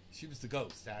Story. She was the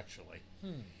ghost, actually.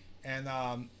 And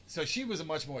so she was a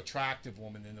much more attractive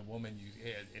woman than the woman you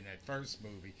had in that first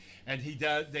movie. And she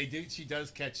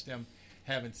does catch them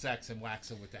having sex and wax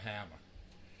her with the hammer.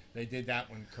 They did that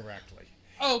one correctly.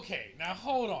 Okay, now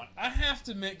hold on. I have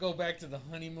to go back to the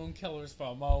Honeymoon Killers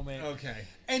for a moment. Okay.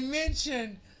 And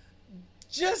mention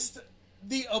just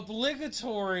the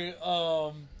obligatory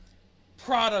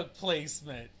product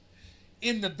placement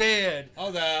in the bed.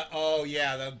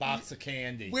 The box of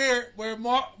candy. Where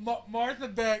Martha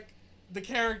Beck, the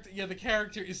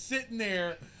character is sitting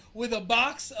there with a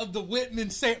box of the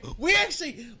Whitman we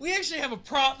actually have a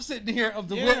prop sitting here of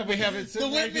the we have it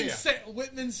sitting right here.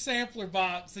 Whitman sampler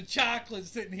box, the chocolate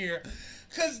sitting here.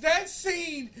 Cause that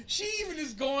scene, she even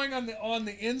is going on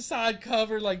the inside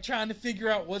cover, like trying to figure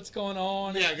out what's going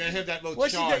on. Yeah, gonna have that little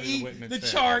chart. The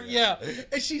chart, yeah.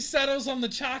 And she settles on the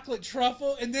chocolate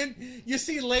truffle, and then you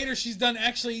see later she's done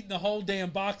actually eating the whole damn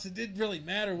box. It didn't really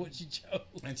matter what she chose.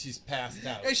 And she's passed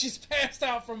out. And she's passed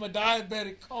out from a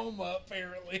diabetic coma,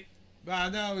 apparently.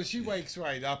 No, she wakes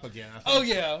right up again.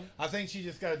 I think she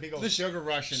just got a big old sugar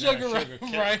rush and sugar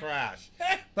crash.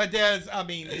 But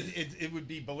it would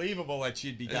be believable that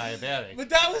she'd be diabetic. But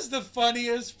that was the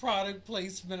funniest product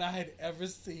placement I had ever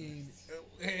seen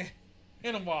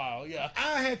in a while. Yeah,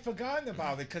 I had forgotten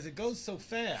about it because it goes so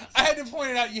fast. I had to point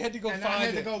it out. You had to go find it. I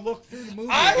had to go look through the movie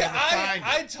again to find it.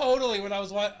 I totally, when I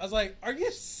was watching, I was like, "Are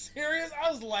you serious?" I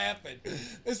was laughing.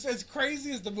 As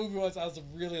crazy as the movie was, I was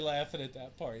really laughing at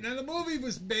that part. Now the movie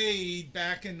was made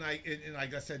back in like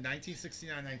I said,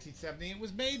 1969, 1970. It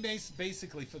was made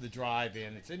basically for the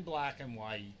drive-in. It's in black and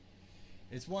white.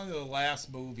 It's one of the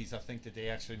last movies I think that they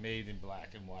actually made in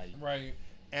black and white. Right.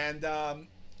 And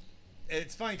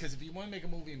it's funny because if you want to make a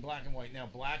movie in black and white now,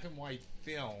 black and white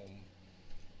film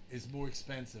is more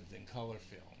expensive than color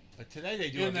film. But today they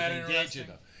do everything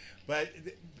digital. But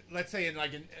let's say in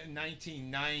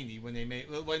 1990 when they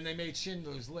made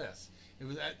Schindler's List,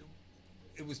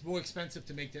 it was more expensive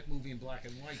to make that movie in black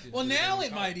and white. Well, now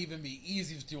it might even be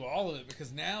easy to do all of it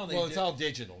because now it's all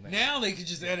digital now. Now they could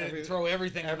just edit and throw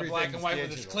everything in black and white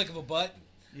with a click of a button.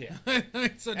 Yeah.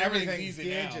 So everything's easy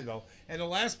digital. Now. And the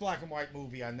last black and white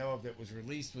movie I know of that was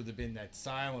released would have been that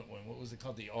silent one. What was it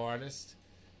called? The Artist.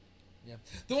 Yeah.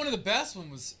 One of the best one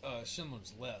was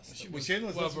Schindler's List.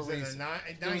 Schindler's List was in the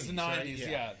 90s. It was the 90s, right?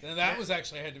 Yeah. And that was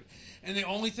actually and the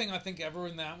only thing I think ever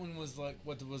in that one was like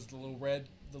what was the little red,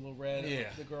 yeah.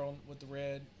 The girl with the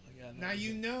red. Yeah. Now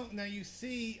you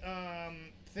see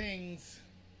things.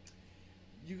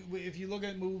 If you look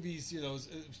at movies, it was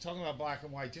talking about black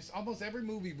and white. Just almost every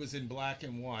movie was in black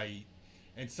and white,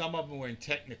 and some of them were in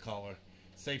Technicolor.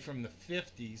 Say from the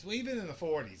 50s, well, even in the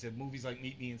 40s, movies like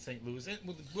Meet Me in St. Louis, it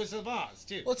was of Oz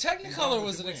too. Well, Technicolor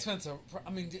was an expensive. I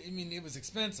mean, it was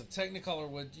expensive. Technicolor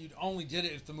you only did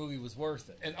it if the movie was worth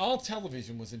it. And all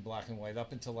television was in black and white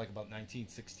up until like about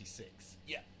 1966.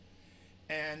 Yeah.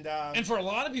 And for a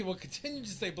lot of people, it continued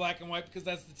to stay black and white because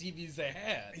that's the TVs they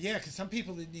had. Yeah, because some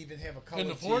people didn't even have a color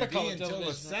Couldn't afford TV a color until the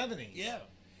television. 70s. Yeah.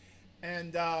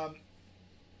 And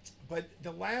but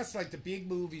the last the big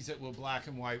movies that were black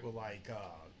and white were like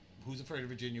Who's Afraid of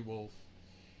Virginia Woolf,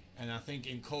 and I think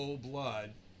In Cold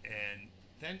Blood, and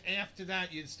then after that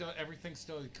everything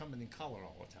started coming in color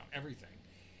all the time, everything.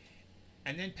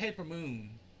 And then Paper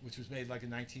Moon, which was made like in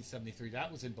 1973,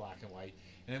 that was in black and white,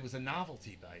 and it was a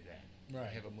novelty by then. Right.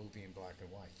 I have a movie in black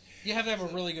and white. You have to have a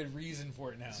really good reason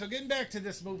for it now. So getting back to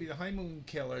this movie, The Honeymoon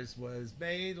Killers was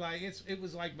made like it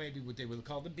was like maybe what they would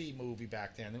call the B movie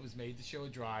back then. It was made to show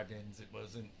drive-ins. It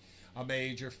wasn't a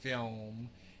major film.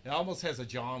 It almost has a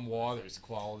John Waters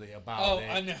quality about it.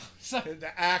 Oh, I know.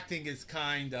 The acting is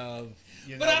kind of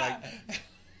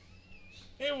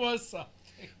it was something.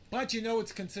 But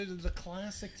it's considered a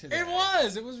classic today. It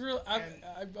was. It was real. I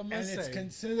must say, it's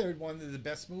considered one of the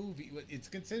best movies. It's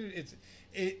considered.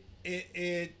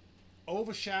 It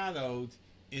overshadowed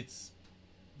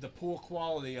the poor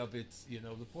quality of the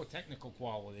poor technical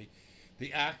quality,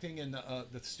 the acting and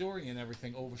the story and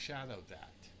everything overshadowed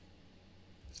that.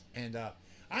 And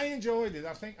I enjoyed it.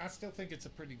 I still think it's a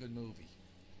pretty good movie.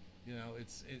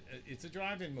 It's a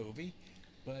drive-in movie,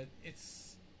 but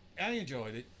I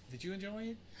enjoyed it. Did you enjoy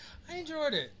it? I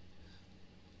enjoyed it.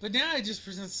 But now it just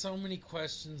presents so many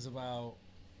questions about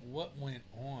what went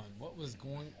on. What was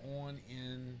going on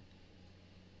in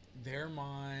their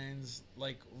minds?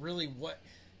 Like, really, what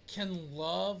can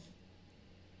love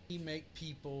make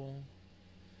people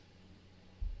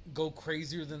go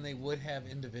crazier than they would have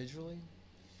individually?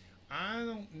 I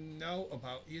don't know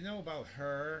about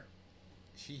her.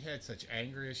 She had such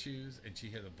anger issues, and she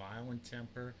had a violent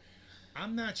temper.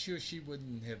 I'm not sure she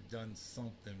wouldn't have done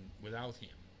something without him.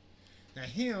 Now,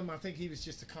 him, I think he was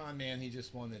just a con man. He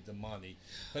just wanted the money.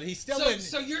 But he still didn't.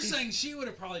 So you're saying she would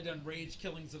have probably done rage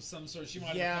killings of some sort. She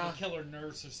might have become a killer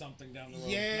nurse or something down the road.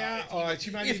 Yeah.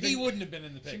 He wouldn't have been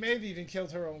in the picture. She may have even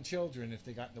killed her own children if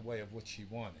they got in the way of what she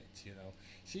wanted,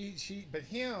 But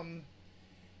him,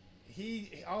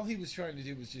 all he was trying to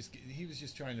do was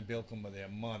just trying to bilk them of their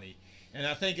money. And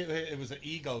I think it was an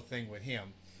ego thing with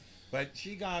him. But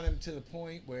she got him to the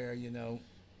point where,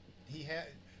 he had...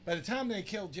 By the time they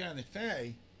killed Janet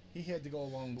Faye, he had to go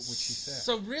along with what she said.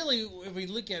 So really, if we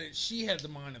look at it, she had the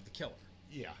mind of the killer.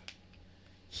 Yeah.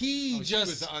 He She just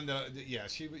was on the yeah.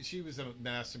 She was a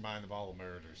mastermind of all the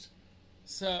murders.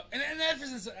 so and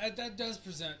that does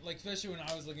present, like, especially when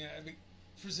I was looking at it,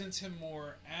 presents him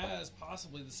more as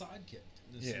possibly the sidekick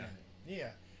in this scenario. Yeah.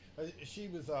 She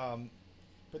was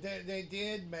but they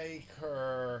did make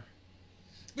her.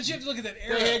 But you have to look at that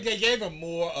era. They gave her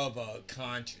more of a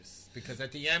conscious, because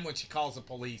at the end when she calls the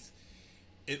police,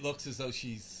 it looks as though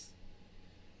she's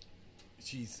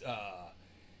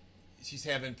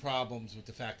having problems with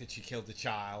the fact that she killed the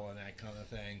child and that kind of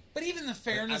thing. But even the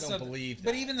fairness I don't believe that.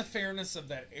 But even the fairness of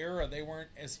that era, they weren't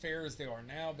as fair as they are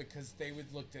now, because they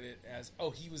would looked at it as, oh,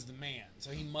 he was the man,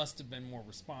 so he must have been more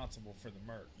responsible for the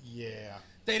murder. Yeah.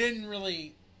 They didn't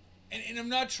really, and I'm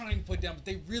not trying to put down, but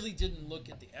they really didn't look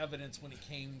at the evidence when it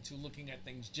came to looking at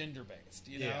things gender based.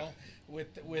 You know,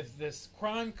 with this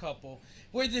crime couple,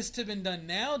 where this had been done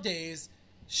nowadays,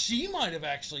 she might have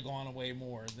actually gone away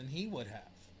more than he would have.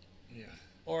 Yeah.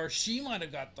 Or she might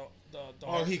have got the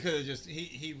or he could have just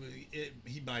he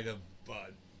might have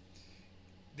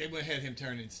they would have had him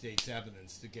turn in state's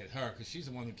evidence to get her, because she's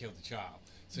the one who killed the child,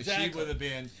 so exactly. she would have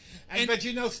been but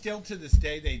still to this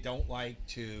day they don't like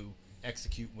to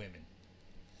execute women.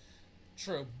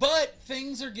 True, but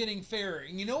things are getting fairer,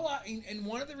 and you know what, and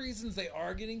one of the reasons they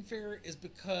are getting fairer is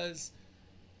because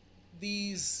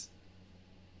these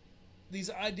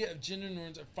idea of gender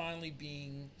norms are finally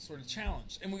being sort of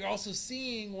challenged. And we're also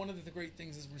seeing, one of the great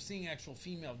things is we're seeing actual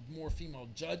more female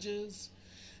judges.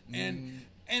 And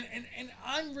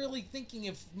I'm really thinking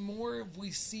if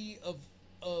we see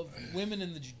of women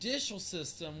in the judicial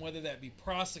system, whether that be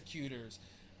prosecutors,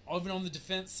 even on the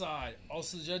defense side,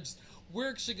 also the judges, we're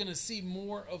actually going to see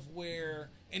more of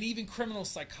and even criminal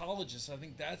psychologists. I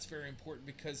think that's very important,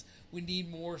 because we need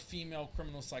more female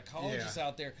criminal psychologists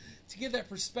out there to give that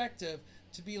perspective,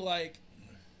 to be like,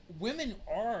 women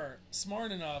are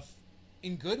smart enough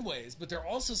in good ways, but they're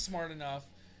also smart enough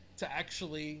to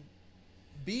actually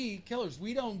be killers.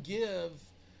 We don't give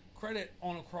credit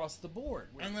on across the board.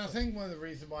 And I think one of the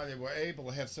reasons why they were able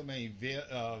to have so many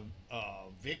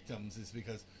victims is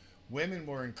because women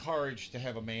were encouraged to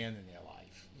have a man in their life.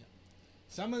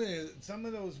 Some of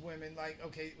those women, like,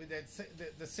 okay, with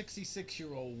the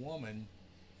 66-year-old woman,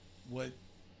 would,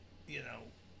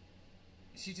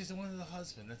 she just wanted a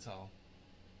husband. That's all.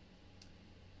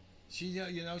 She,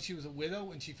 she was a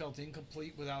widow and she felt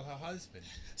incomplete without her husband.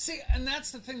 See, and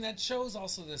that's the thing that shows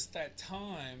also that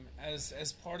time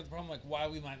as part of the problem, like why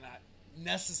we might not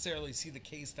necessarily see the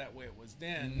case that way it was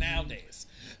then nowadays,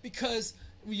 because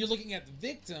when you're looking at the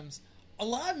victims, a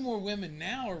lot more women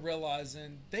now are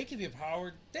realizing they can be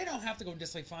empowered. They don't have to go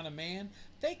necessarily find a man.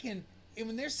 They can, and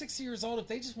when they're 60 years old, if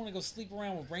they just want to go sleep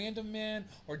around with random men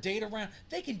or date around,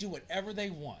 they can do whatever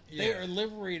they want. Yeah. They are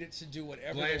liberated to do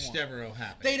whatever they want. Blanche Devereaux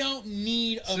happened. They don't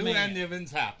need a Sue man. Ann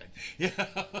Nivens happened. Yeah.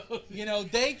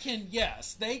 They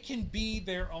can be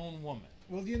their own woman.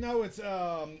 Well, it's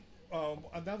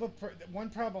one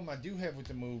problem I do have with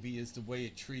the movie is the way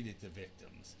it treated the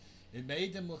victims. It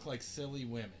made them look like silly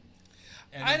women.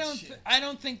 And I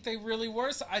don't think they really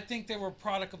were. I think they were a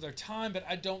product of their time, but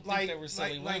I don't think they were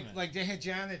silly women. Like they had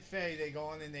Janet Faye. They go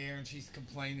on in there and she's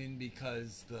complaining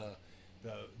because the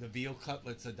veal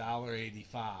cutlet's $1.85.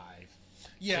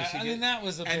 Yeah, so then that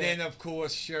was a bit. And then of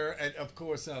course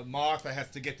Martha has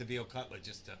to get the veal cutlet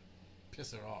just to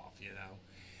piss her off,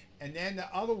 And then the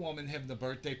other woman having the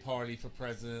birthday party for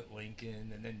President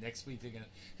Lincoln, and then next week they're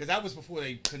because that was before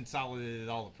they consolidated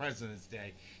all the President's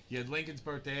Day. You had Lincoln's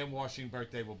birthday and Washington's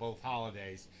birthday were both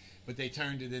holidays, but they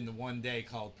turned it into one day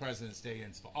called President's Day, and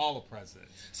it's for all the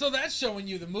presidents. So that's showing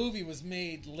you the movie was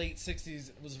made late 60s,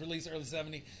 it was released early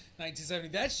 1970.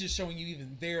 That's just showing you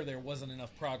even there wasn't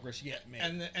enough progress yet made.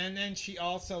 And then she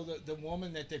also, the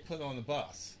woman that they put on the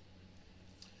bus,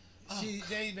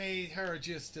 they made her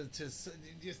just a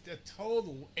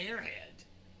total airhead.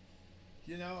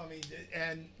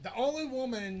 And the only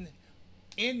woman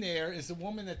in there is the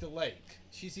woman at the lake.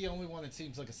 She's the only one that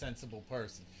seems like a sensible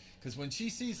person. Because when she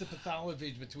sees the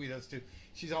pathology between those two,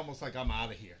 she's almost like, I'm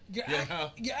out of here.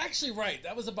 You're actually right.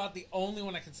 That was about the only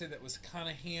one I can say that was kind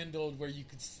of handled where you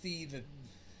could see that.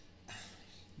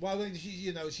 Well, then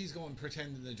she's going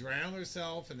pretending to drown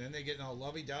herself, and then they're getting all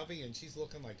lovey-dovey, and she's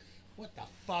looking like, what the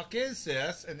fuck is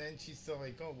this? And then she's still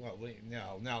like, oh, well,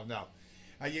 no.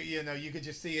 You could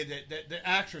just see it, that the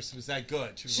actress was that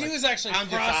good. She was actually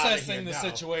processing the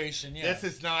situation. Yeah. This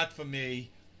is not for me.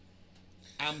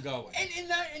 I'm going.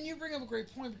 And you bring up a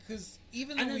great point, because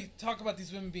even though we talk about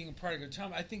these women being a part of their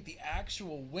time, I think the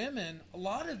actual women, a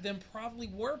lot of them probably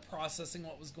were processing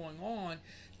what was going on.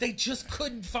 They just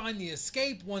couldn't find the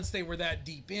escape once they were that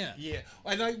deep in. Yeah.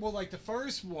 And like the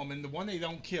first woman, the one they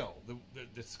don't kill,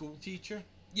 the school teacher.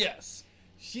 Yes.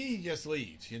 She just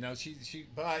leaves,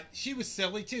 but she was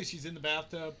silly too. She's in the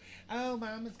bathtub. Oh,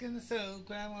 Mama's gonna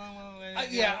soak.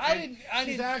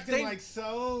 She's acting like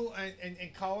so, and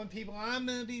calling people. I'm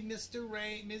gonna be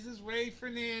Mrs. Ray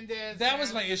Fernandez. That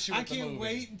was my issue. I can't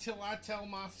wait until I tell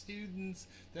my students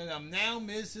that I'm now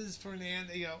Mrs.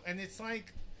 Fernandez. And it's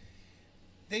like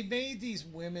they made these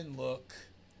women look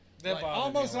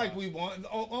almost like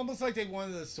almost like they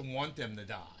wanted us to want them to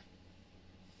die.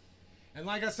 And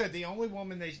like I said, the only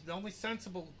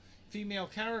sensible female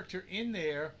character in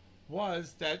there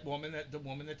was the woman at the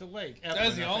lake. That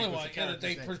was the only one that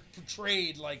they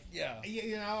portrayed like, yeah.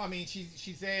 I mean,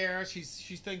 she's there. She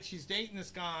thinks she's dating this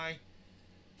guy.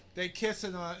 They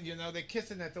kissing at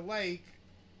the lake.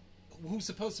 Who's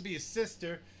supposed to be his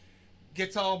sister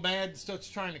gets all mad and starts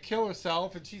trying to kill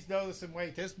herself, and she's noticing,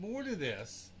 wait, there's more to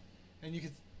this, and you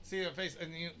can see her face,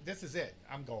 and this is it.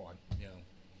 I'm gone.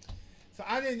 So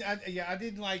I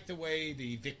didn't like the way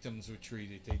the victims were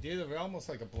treated. They did it almost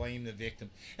like a blame the victim,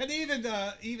 and even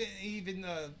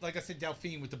like I said,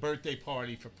 Delphine with the birthday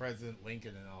party for President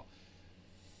Lincoln and all.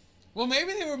 Well,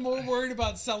 maybe they were more worried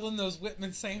about selling those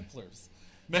Whitman samplers.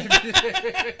 Maybe.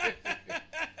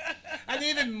 And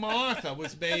even Martha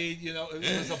was made, it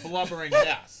was a blubbering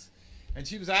mess, and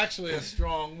she was actually a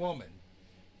strong woman,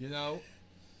 And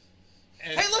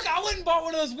hey, look! I went and bought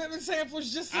one of those Whitman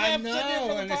samplers just to have sitting there for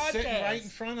the and podcast. it's sitting right in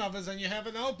front of us, and you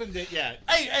haven't opened it yet.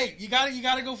 Hey! You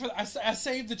gotta go for. I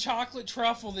saved the chocolate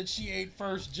truffle that she ate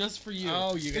first, just for you.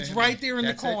 Oh, it's right there in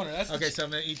the corner. That's okay. So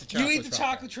I'm gonna eat the chocolate. You eat the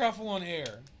chocolate truffle on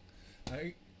air.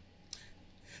 Right.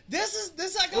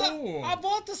 I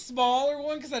bought the smaller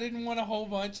one because I didn't want a whole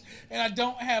bunch, and I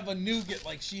don't have a nougat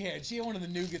like she had. She had one of the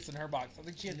nougats in her box. I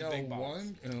think she had the big box.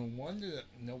 No wonder this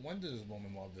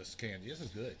woman loved this candy. This is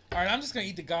good. All right, I'm just gonna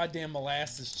eat the goddamn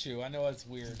molasses chew. I know it's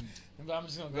weird, but I'm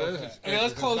just gonna go.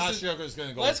 Let's close this.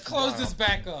 Let's close this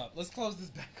back up. Well,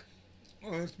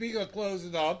 speaking of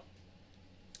closing up,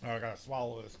 I gotta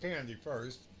swallow this candy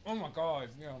first. Oh my god!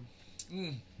 Yeah.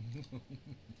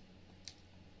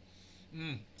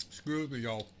 Excuse me,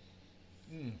 y'all.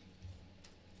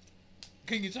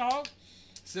 Can you talk?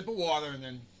 Sip of water and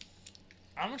then.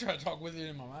 I'm gonna try to talk with it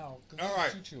in my mouth. All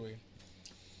right. It's too chewy.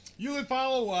 You can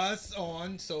follow us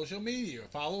on social media.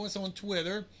 Follow us on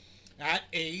Twitter at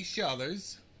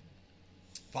 @AShuthers.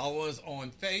 Follow us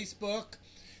on Facebook,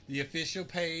 the official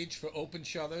page for Open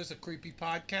Shuthers, a creepy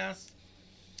podcast,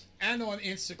 and on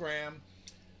Instagram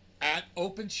at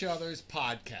Open Shuthers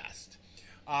Podcast.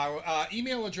 Our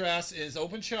email address is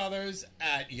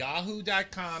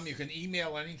openshuthers@yahoo.com. You can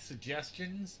email any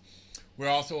suggestions. We're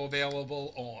also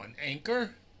available on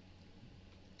Anchor.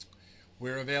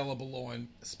 We're available on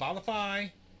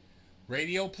Spotify,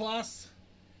 Radio Plus,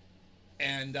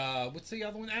 and what's the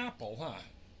other one? Apple, huh?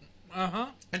 Uh-huh.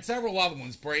 And several other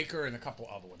ones, Breaker and a couple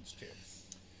other ones too.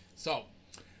 So,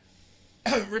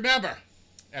 remember,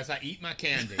 as I eat my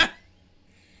candy,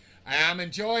 I'm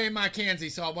enjoying my candy,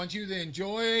 so I want you to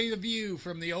enjoy the view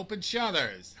from the Open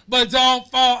Shutters. But don't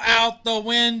fall out the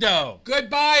window.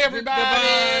 Goodbye, everybody.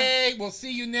 Goodbye. We'll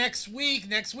see you next week.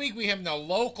 Next week we have a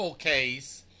local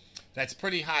case that's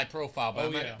pretty high profile,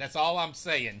 but that's all I'm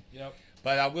saying. Yep.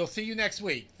 But we'll see you next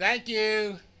week. Thank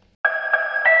you.